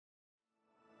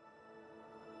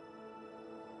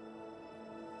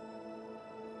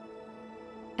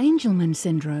Angelman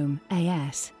syndrome,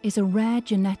 AS, is a rare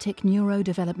genetic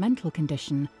neurodevelopmental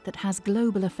condition that has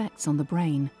global effects on the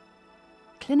brain.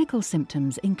 Clinical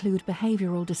symptoms include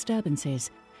behavioral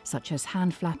disturbances, such as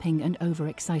hand flapping and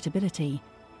overexcitability,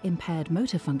 impaired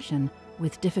motor function,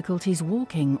 with difficulties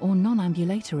walking or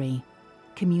non-ambulatory,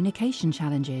 communication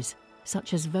challenges,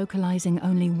 such as vocalizing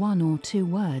only one or two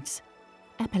words,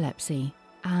 epilepsy,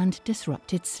 and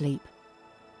disrupted sleep.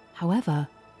 However,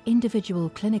 individual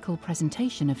clinical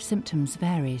presentation of symptoms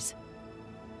varies.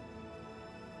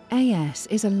 AS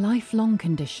is a lifelong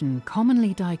condition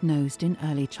commonly diagnosed in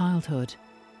early childhood.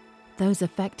 Those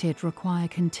affected require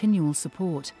continual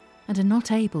support and are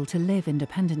not able to live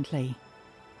independently.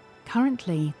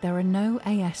 Currently, there are no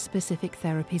AS-specific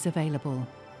therapies available.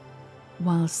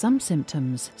 While some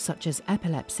symptoms, such as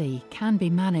epilepsy, can be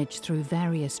managed through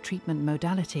various treatment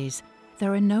modalities,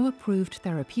 there are no approved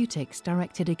therapeutics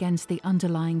directed against the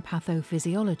underlying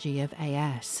pathophysiology of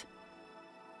AS.